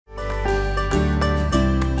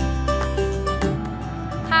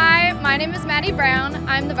My name is Maddie Brown.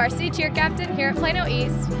 I'm the varsity cheer captain here at Plano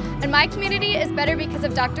East. And my community is better because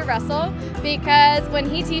of Dr. Russell, because when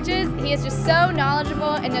he teaches, he is just so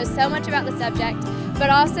knowledgeable and knows so much about the subject, but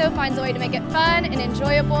also finds a way to make it fun and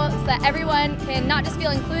enjoyable so that everyone can not just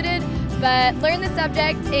feel included, but learn the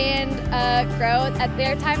subject and grow at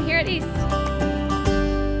their time here at East.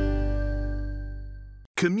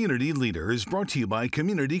 Community Leader is brought to you by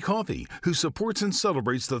Community Coffee, who supports and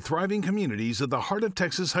celebrates the thriving communities at the heart of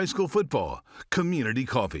Texas high school football. Community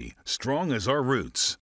Coffee, strong as our roots.